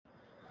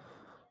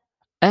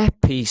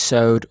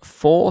Episode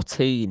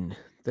 14,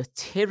 The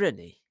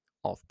Tyranny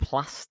of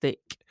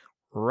Plastic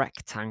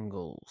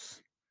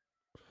Rectangles.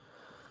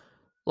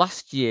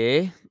 Last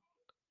year,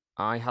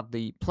 I had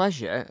the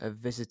pleasure of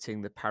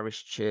visiting the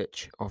parish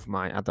church of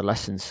my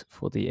adolescence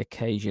for the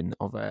occasion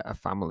of a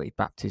family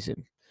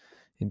baptism.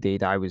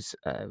 Indeed, I was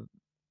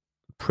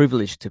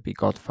privileged to be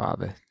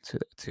godfather to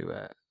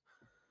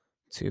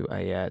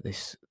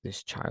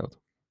this child.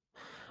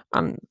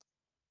 And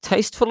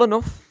tasteful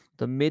enough,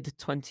 the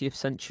mid-20th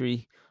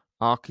century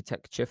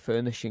architecture,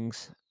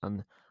 furnishings,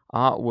 and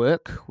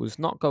artwork was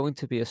not going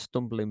to be a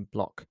stumbling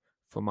block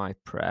for my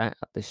prayer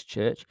at this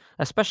church,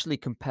 especially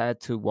compared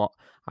to what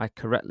I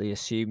correctly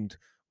assumed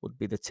would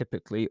be the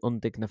typically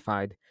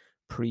undignified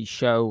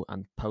pre-show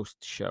and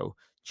post-show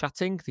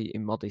chatting, the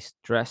immodest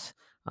dress,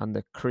 and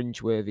the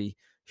cringeworthy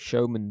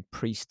showman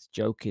priest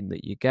joking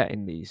that you get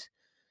in these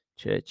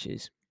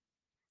churches.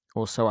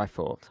 Or so I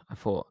thought.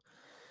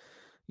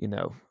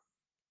 The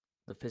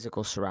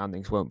physical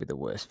surroundings won't be the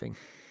worst thing.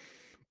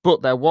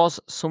 But there was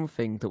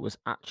something that was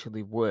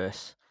actually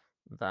worse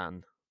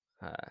than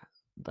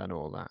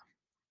all that.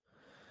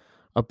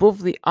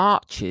 Above the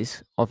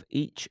arches of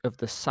each of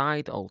the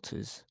side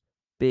altars,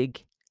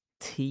 big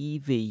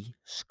TV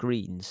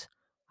screens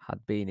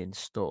had been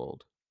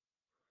installed.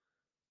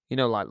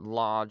 There were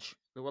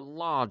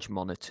large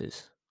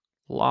monitors,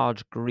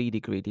 large,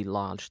 greedy,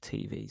 large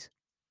TVs.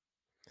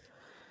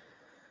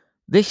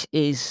 This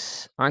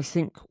is, I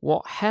think,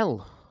 what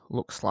hell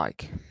looks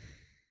like.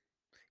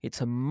 It's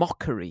a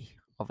mockery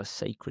of a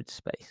sacred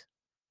space.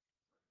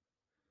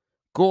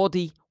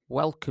 Gaudy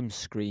welcome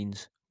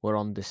screens were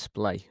on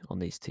display on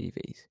these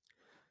TVs,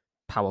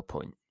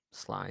 PowerPoint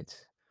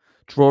slides,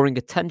 drawing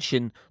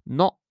attention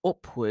not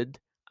upward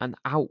and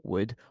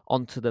outward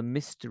onto the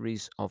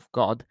mysteries of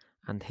God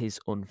and his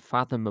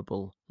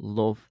unfathomable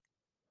love,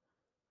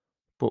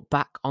 but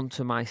back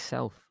onto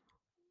myself.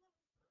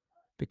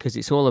 Because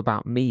it's all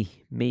about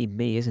me,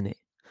 isn't it?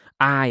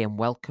 I am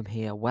welcome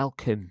here,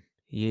 welcome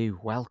you,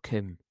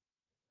 welcome.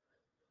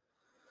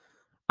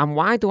 And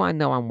why do I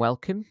know I'm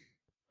welcome?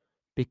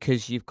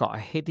 Because you've got a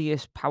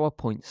hideous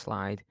PowerPoint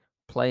slide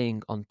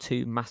playing on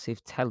two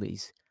massive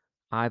tellies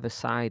either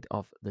side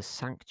of the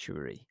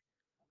sanctuary,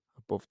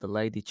 above the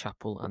Lady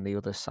Chapel and the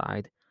other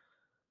side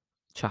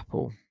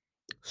chapel,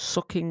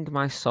 sucking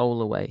my soul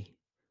away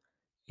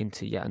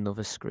into yet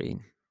another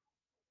screen.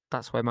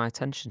 That's where my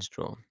attention's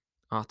drawn.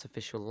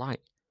 Artificial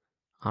light.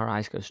 Our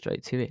eyes go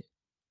straight to it.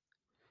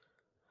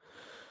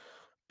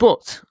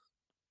 But,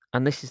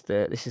 and this is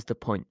the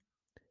point,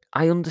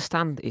 I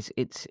understand it's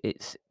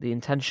the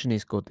intention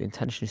is good. The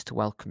intention is to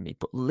welcome me.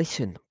 But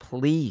listen,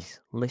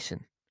 please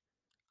listen.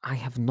 I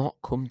have not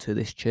come to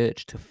this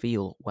church to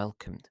feel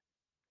welcomed.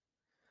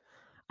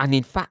 And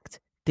in fact,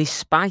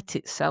 despite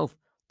itself,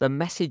 the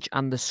message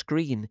and the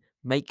screen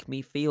make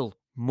me feel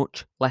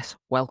much less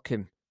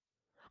welcome.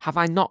 Have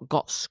I not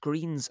got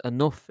screens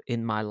enough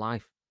in my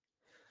life?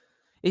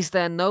 Is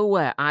there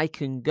nowhere I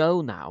can go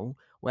now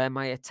where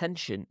my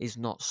attention is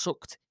not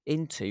sucked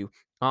into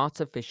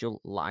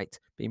artificial light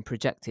being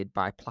projected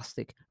by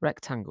plastic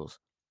rectangles?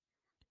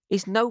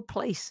 Is no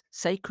place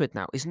sacred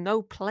now? Is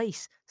no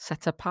place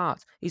set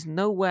apart? Is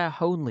nowhere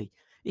holy?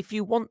 If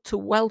you want to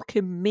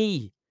welcome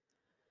me,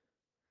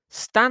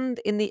 stand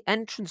in the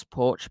entrance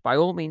porch by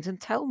all means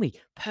and tell me,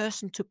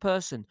 person to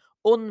person,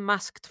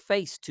 unmasked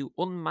face to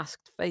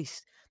unmasked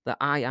face, that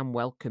I am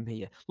welcome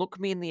here. Look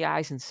me in the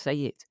eyes and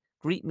say it.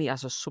 Greet me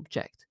as a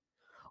subject.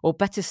 Or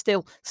better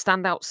still,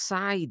 stand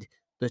outside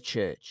the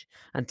church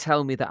and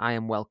tell me that I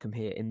am welcome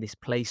here in this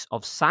place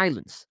of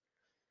silence.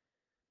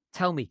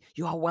 Tell me,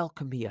 you are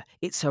welcome here.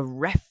 It's a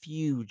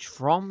refuge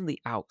from the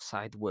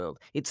outside world.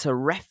 It's a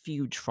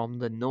refuge from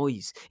the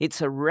noise.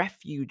 It's a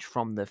refuge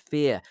from the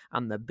fear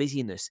and the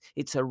busyness.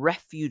 It's a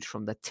refuge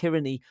from the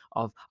tyranny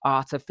of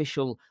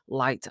artificial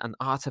light and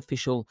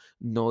artificial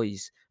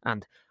noise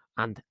and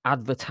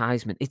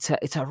advertisement.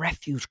 It's a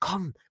refuge.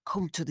 Come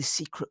to the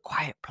secret,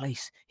 quiet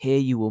place. Here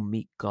you will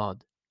meet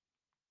God.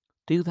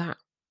 Do that.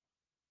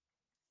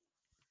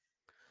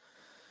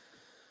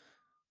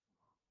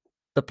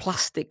 The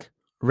plastic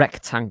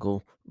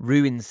rectangle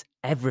ruins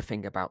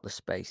everything about the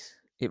space.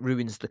 It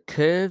ruins the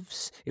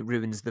curves. It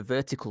ruins the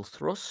vertical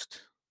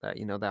thrust.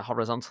 They're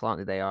horizontal,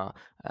 aren't they? They are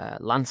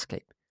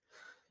landscape.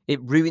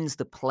 It ruins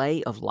the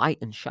play of light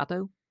and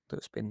shadow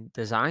that's been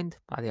designed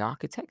by the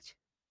architect.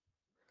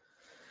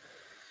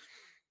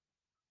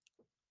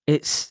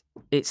 It's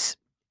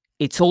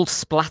all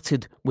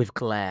splattered with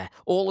glare.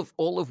 All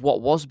of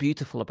what was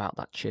beautiful about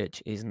that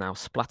church is now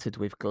splattered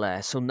with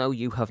glare. So no,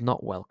 you have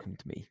not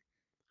welcomed me.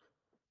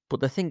 But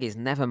the thing is,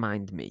 never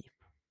mind me.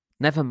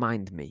 Never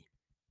mind me.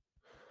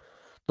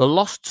 The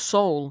lost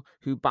soul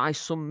who by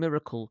some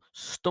miracle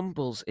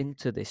stumbles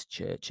into this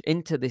church,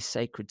 into this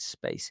sacred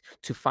space,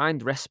 to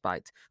find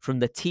respite from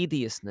the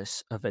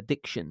tediousness of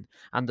addiction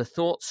and the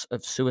thoughts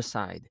of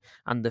suicide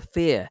and the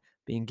fear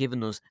being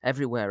given us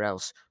everywhere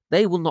else,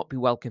 they will not be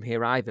welcome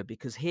here either,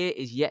 because here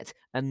is yet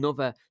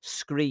another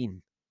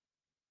screen.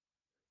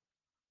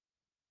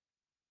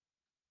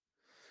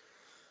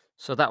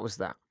 So that was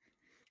that.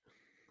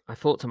 I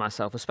thought to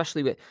myself,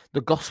 especially with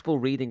the gospel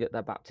reading at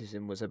their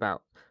baptism was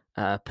about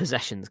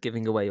possessions,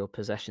 giving away your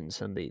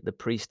possessions, and the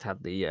priest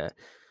had the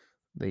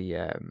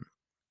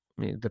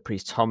the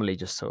priest's homily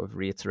just sort of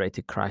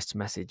reiterated Christ's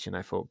message, and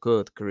I thought,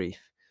 good grief!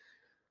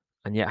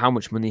 And yet, how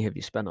much money have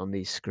you spent on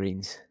these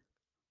screens?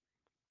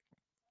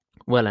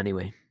 Well,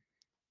 anyway,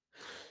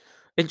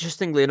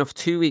 interestingly enough,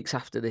 2 weeks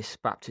after this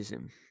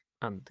baptism,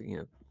 and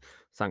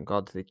thank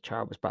God the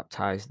child was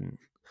baptized, and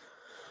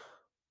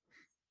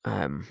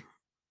um,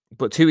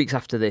 but 2 weeks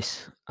after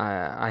this,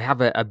 I have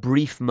a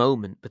brief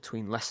moment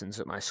between lessons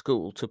at my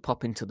school to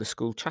pop into the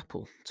school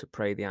chapel to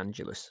pray the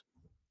Angelus.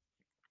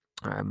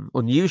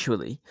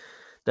 Unusually,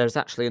 there's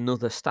actually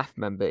another staff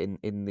member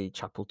in the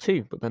chapel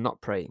too, but they're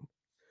not praying.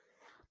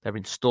 They're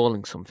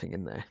installing something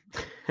in there.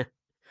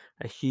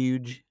 A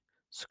huge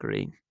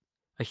screen.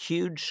 A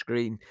huge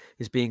screen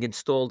is being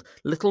installed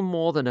little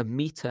more than a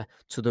meter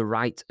to the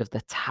right of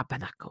the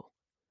tabernacle,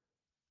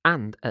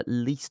 and at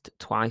least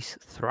twice,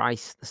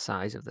 thrice the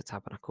size of the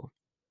tabernacle.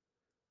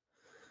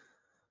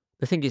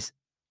 The thing is,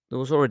 there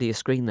was already a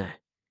screen there,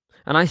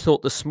 and I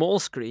thought the small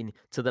screen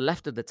to the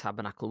left of the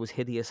tabernacle was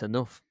hideous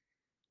enough.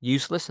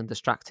 Useless and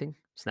distracting.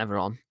 It's never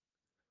on.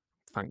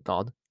 Thank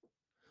God.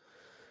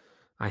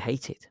 I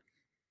hate it.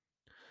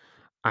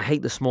 I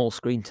hate the small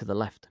screen to the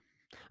left.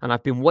 And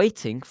I've been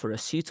waiting for a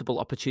suitable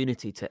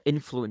opportunity to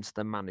influence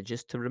the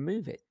managers to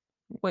remove it.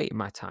 Waiting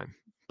my time,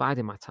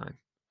 biding my time,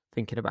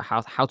 thinking about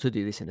how to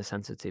do this in a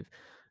sensitive,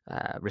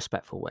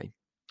 respectful way.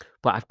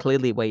 But I've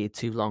clearly waited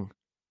too long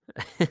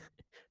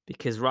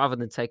because rather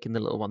than taking the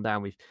little one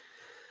down, we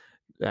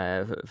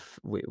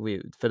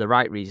for the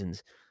right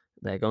reasons,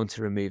 they're going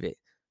to remove it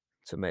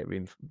to make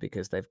room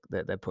because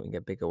they're putting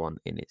a bigger one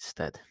in its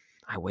stead.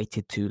 I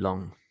waited too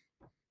long.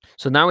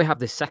 So now we have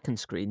this second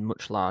screen,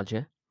 much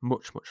larger,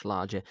 much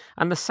larger,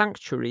 and the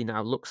sanctuary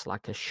now looks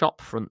like a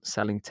shop front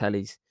selling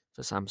tellies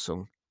for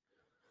Samsung.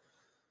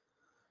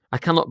 I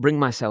cannot bring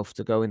myself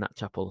to go in that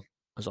chapel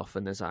as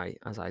often as I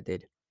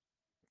did.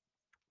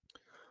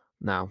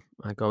 Now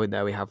I go in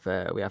there. We have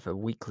a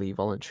weekly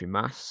voluntary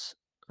mass,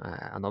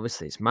 and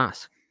obviously it's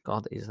mass.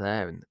 God is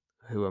there, and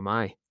who am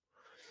I?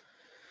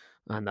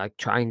 And I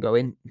try and go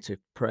in to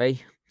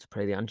pray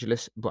the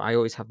Angelus, but I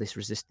always have this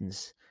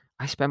resistance.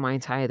 I spend my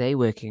entire day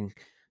working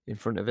in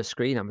front of a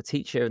screen. I'm a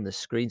teacher, and the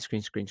screen.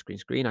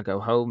 I go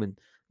home, and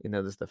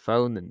there's the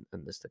phone, and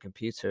there's the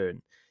computer,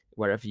 and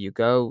wherever you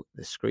go,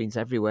 there's screens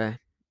everywhere.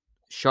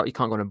 You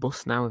can't go on a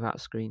bus now without a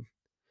screen.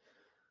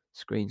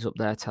 Screens up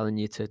there telling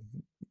you to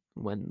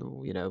when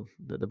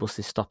the bus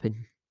is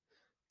stopping.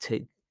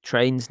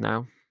 Trains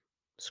now,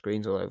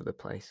 screens all over the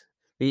place.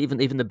 Even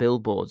the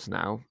billboards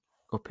now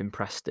up in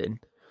Preston.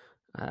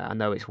 I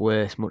know it's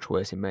worse, much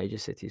worse in major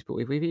cities, but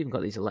we've even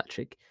got these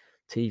electric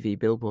TV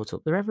billboards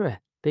up. They're everywhere.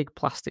 Big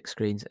plastic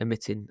screens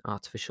emitting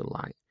artificial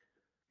light,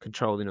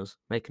 controlling us,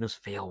 making us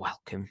feel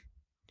welcome.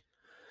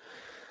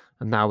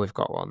 And now we've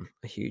got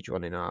a huge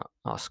one in our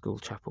school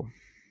chapel.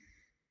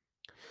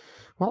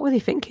 What were they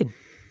thinking?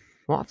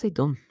 What have they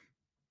done?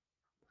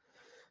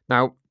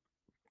 Now,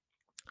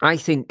 I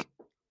think,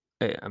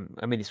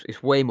 I mean,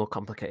 it's way more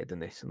complicated than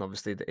this. And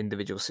obviously the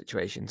individual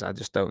situations, I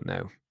just don't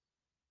know.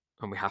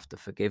 And we have to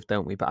forgive,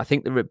 don't we? But I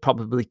think there are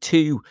probably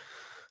two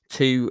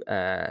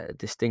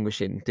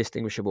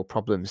distinguishable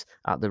problems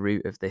at the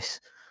root of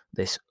this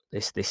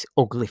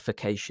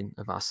uglification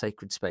of our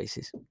sacred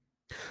spaces.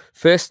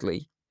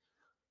 Firstly,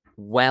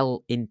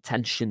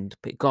 well-intentioned.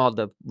 God,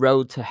 the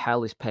road to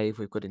hell is paved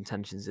with good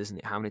intentions, isn't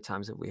it? How many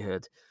times have we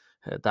heard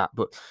that?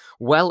 But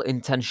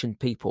well-intentioned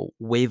people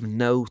with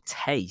no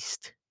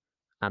taste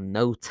and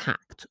no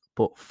tact,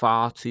 but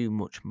far too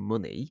much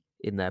money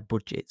in their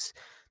budgets.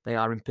 They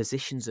are in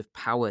positions of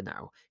power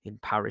now in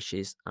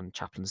parishes and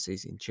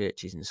chaplaincies, in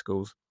churches and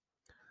schools.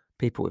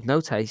 People with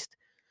no taste,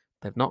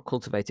 they've not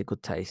cultivated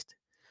good taste,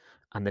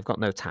 and they've got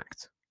no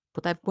tact.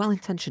 But they're well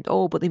intentioned.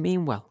 Oh, but they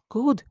mean well.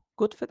 Good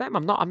for them.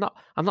 I'm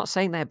not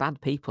saying they're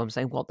bad people. I'm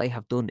saying what they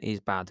have done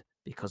is bad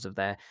because of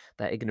their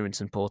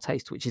ignorance and poor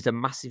taste, which is a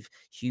massive,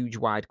 huge,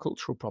 wide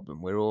cultural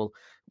problem.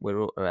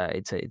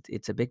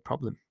 It's a big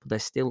problem. But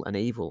there's still an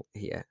evil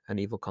here, an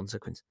evil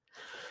consequence.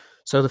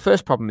 So the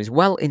first problem is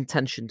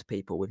well-intentioned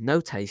people with no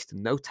taste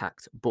and no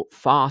tact, but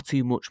far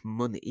too much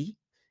money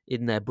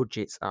in their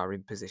budgets are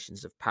in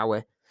positions of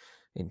power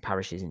in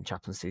parishes, in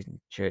chaplaincies, in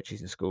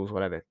churches, in schools,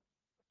 whatever.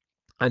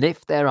 And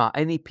if there are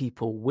any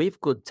people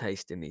with good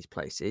taste in these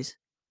places,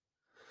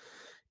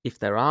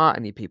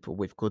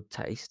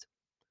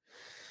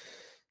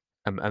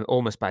 and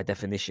almost by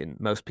definition,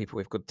 most people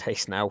with good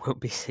taste now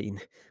won't be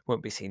seen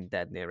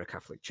dead near a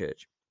Catholic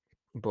church.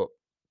 But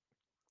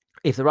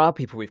if there are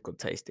people with good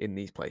taste in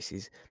these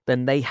places,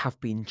 then they have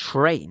been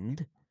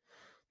trained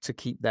to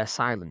keep their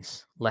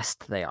silence,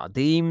 lest they are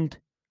deemed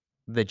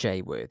the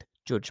J word,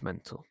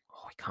 judgmental.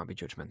 Oh, it can't be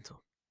judgmental.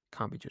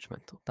 Can't be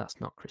judgmental. That's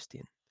not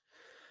Christian.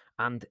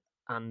 And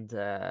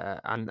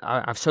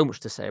I have so much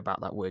to say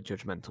about that word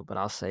judgmental, but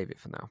I'll save it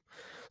for now.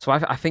 So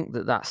I think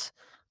that's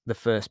the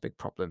first big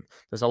problem.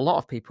 There's a lot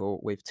of people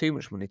with too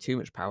much money, too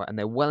much power, and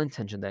they're well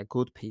intentioned. They're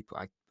good people.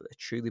 I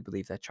truly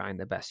believe they're trying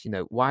their best.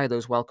 Why are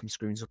those welcome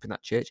screens up in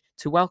that church?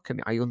 To welcome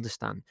it. I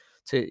understand.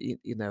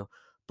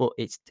 But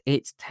it's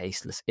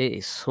tasteless. It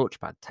is such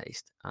bad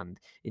taste, and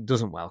it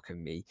doesn't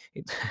welcome me.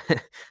 And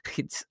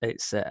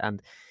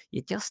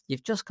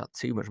you've just got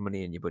too much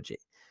money in your budget.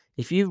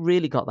 If you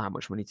really got that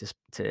much money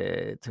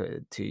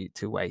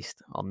to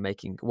waste on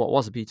making what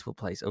was a beautiful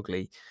place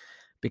ugly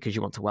because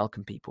you want to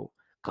welcome people,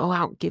 go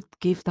out,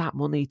 give that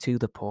money to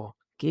the poor.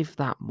 Give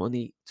that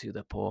money to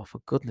the poor, for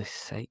goodness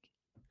sake.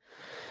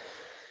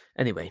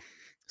 Anyway,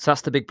 so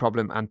that's the big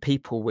problem. And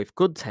people with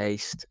good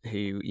taste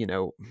who,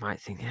 might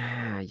think,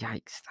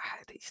 yikes,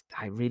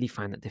 I really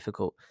find that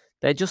difficult.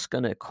 They're just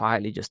going to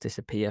quietly just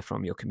disappear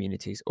from your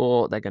communities,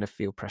 or they're going to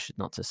feel pressured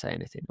not to say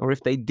anything. Or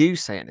if they do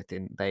say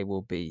anything,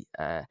 they'll be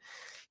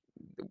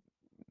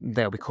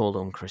called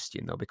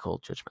unchristian. They'll be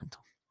called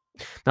judgmental.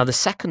 Now, the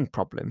second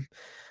problem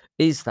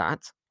is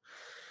that,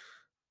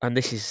 and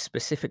this is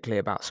specifically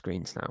about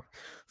screens now,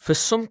 for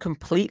some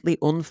completely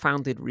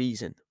unfounded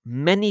reason,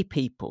 many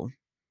people,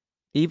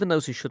 even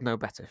those who should know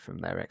better from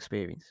their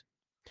experience,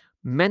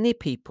 many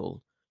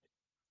people,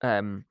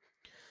 um,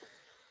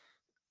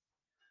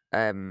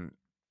 um,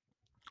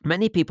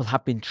 many people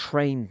have been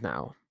trained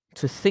now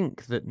to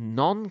think that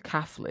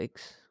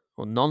non-Catholics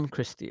or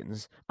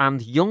non-Christians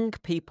and young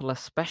people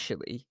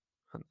especially,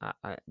 and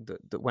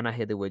when I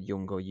hear the word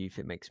young or youth,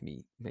 it makes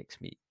me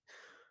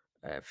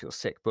feel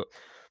sick. But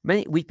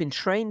we've been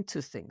trained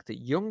to think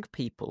that young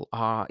people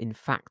are in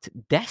fact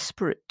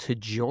desperate to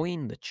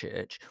join the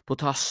church,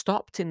 but are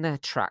stopped in their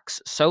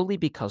tracks solely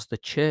because the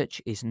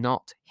church is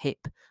not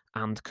hip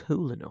and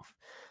cool enough.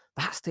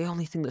 That's the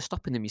only thing that's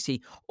stopping them. You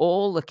see,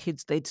 all the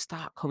kids, they'd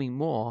start coming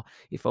more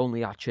if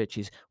only our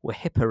churches were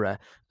hipperer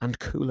and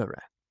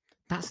coolerer.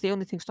 That's the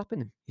only thing stopping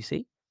them. You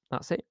see,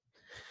 that's it.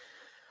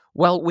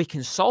 Well, we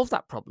can solve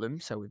that problem,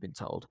 so we've been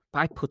told,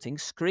 by putting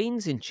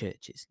screens in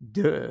churches.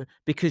 Duh,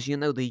 because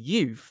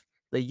the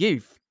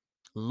youth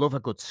love a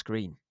good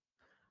screen.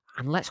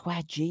 And let's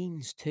wear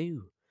jeans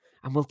too.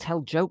 And we'll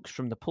tell jokes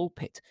from the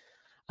pulpit.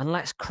 And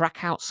let's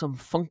crack out some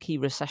funky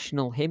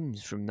recessional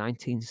hymns from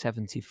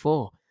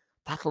 1974.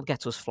 That'll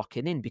get us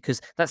flocking in,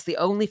 because that's the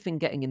only thing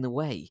getting in the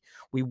way.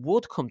 We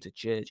would come to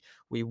church.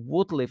 We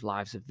would live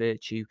lives of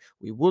virtue.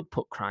 We would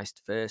put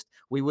Christ first.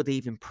 We would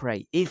even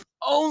pray. If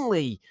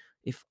only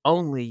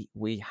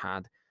we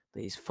had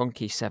these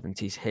funky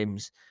 70s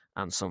hymns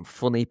and some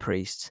funny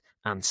priests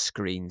and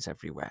screens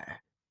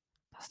everywhere.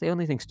 That's the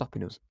only thing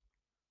stopping us.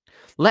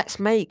 Let's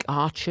make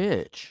our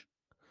church,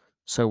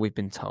 so we've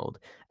been told,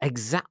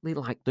 exactly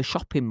like the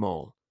shopping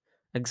mall,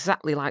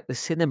 exactly like the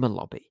cinema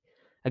lobby,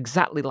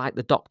 exactly like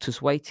the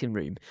doctor's waiting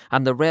room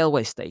and the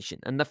railway station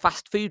and the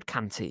fast food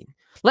canteen.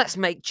 Let's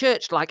make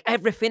church like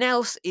everything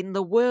else in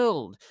the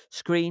world,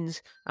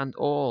 screens and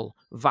all,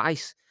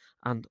 vice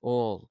and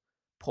all,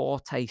 poor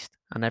taste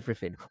and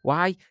everything.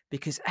 Why?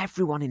 Because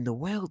everyone in the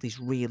world is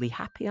really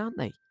happy, aren't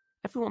they?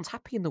 Everyone's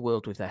happy in the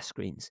world with their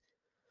screens.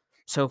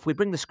 So if we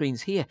bring the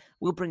screens here,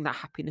 we'll bring that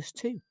happiness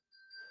too.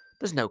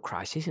 There's no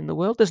crisis in the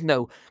world. There's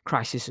no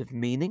crisis of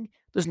meaning.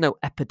 There's no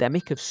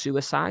epidemic of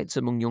suicides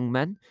among young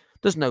men.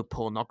 There's no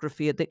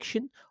pornography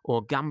addiction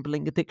or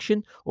gambling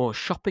addiction or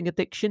shopping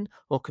addiction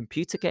or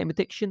computer game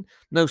addiction.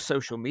 No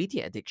social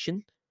media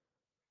addiction.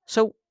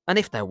 So, and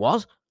if there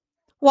was,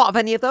 what have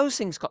any of those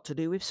things got to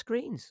do with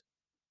screens?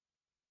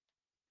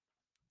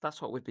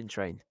 That's what we've been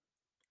trained.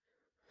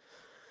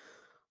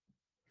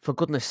 For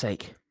goodness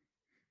sake,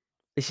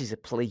 this is a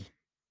plea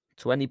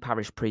to any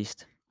parish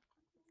priest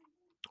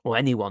or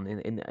anyone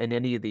in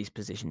any of these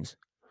positions.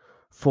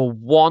 For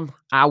 1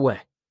 hour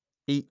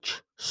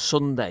each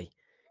Sunday,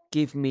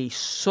 give me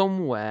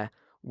somewhere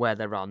where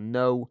there are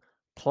no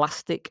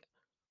plastic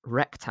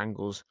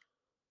rectangles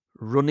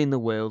running the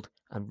world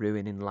and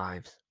ruining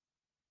lives.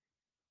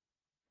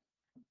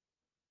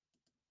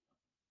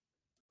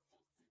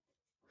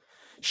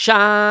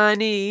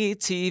 Shiny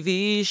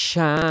TV,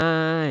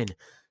 shine.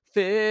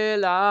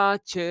 Fill our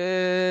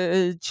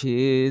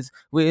churches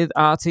with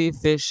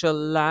artificial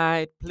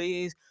light,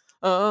 please.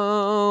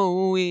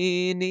 Oh,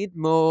 we need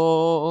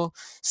more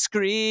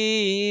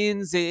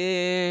screens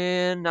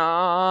in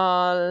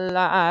our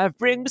life.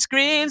 Bring the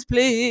screens,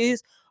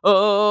 please.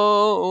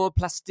 Oh,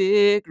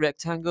 plastic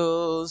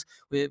rectangles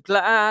with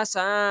glass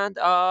and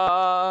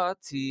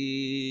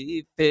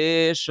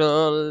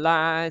artificial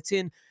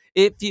lighting.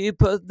 If you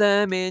put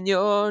them in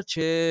your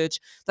church,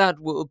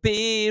 that will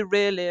be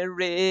really,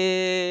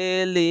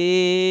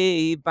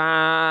 really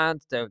bad.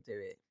 Don't do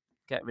it.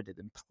 Get rid of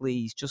them,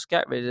 please. Just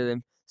get rid of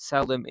them.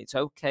 Sell them. It's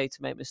okay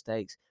to make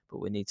mistakes, but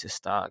we need to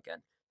start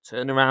again.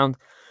 Turn around.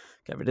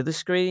 Get rid of the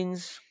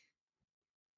screens.